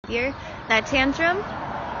behavior. That tantrum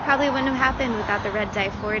probably wouldn't have happened without the red dye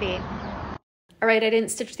 40. All right, I didn't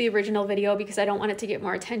stitch the original video because I don't want it to get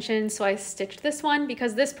more attention, so I stitched this one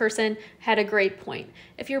because this person had a great point.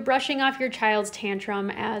 If you're brushing off your child's tantrum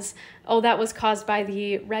as, oh, that was caused by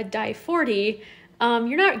the red dye 40,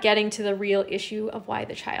 you're not getting to the real issue of why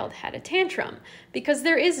the child had a tantrum, because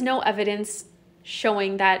there is no evidence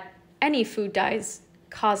showing that any food dyes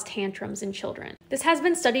cause tantrums in children. This has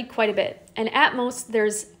been studied quite a bit, and at most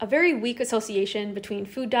there's a very weak association between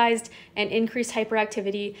food dyes and increased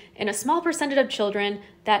hyperactivity in a small percentage of children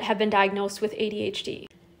that have been diagnosed with ADHD.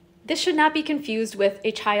 This should not be confused with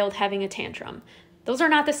a child having a tantrum. Those are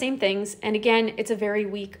not the same things, and again, it's a very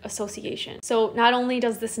weak association. So not only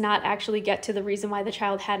does this not actually get to the reason why the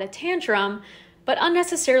child had a tantrum, but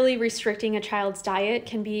unnecessarily restricting a child's diet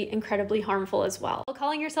can be incredibly harmful as well. While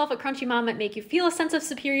calling yourself a crunchy mom might make you feel a sense of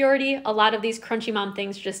superiority, a lot of these crunchy mom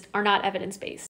things just are not evidence-based.